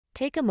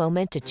Take a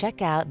moment to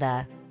check out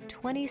the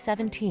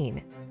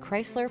 2017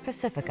 Chrysler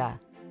Pacifica.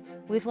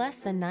 With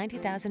less than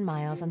 90,000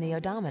 miles on the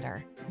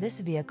odometer, this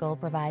vehicle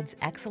provides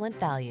excellent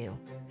value.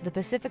 The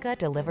Pacifica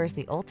delivers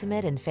the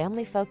ultimate in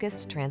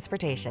family-focused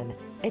transportation.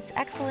 Its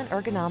excellent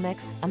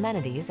ergonomics,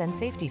 amenities, and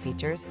safety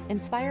features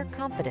inspire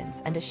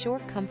confidence and assure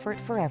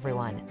comfort for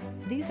everyone.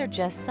 These are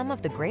just some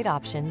of the great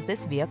options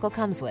this vehicle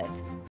comes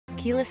with: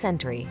 keyless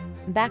entry,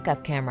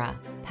 backup camera,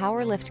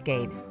 power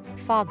liftgate,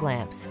 fog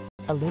lamps,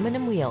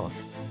 aluminum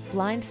wheels,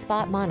 blind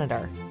spot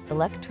monitor,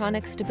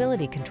 electronic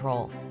stability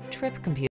control, trip computer.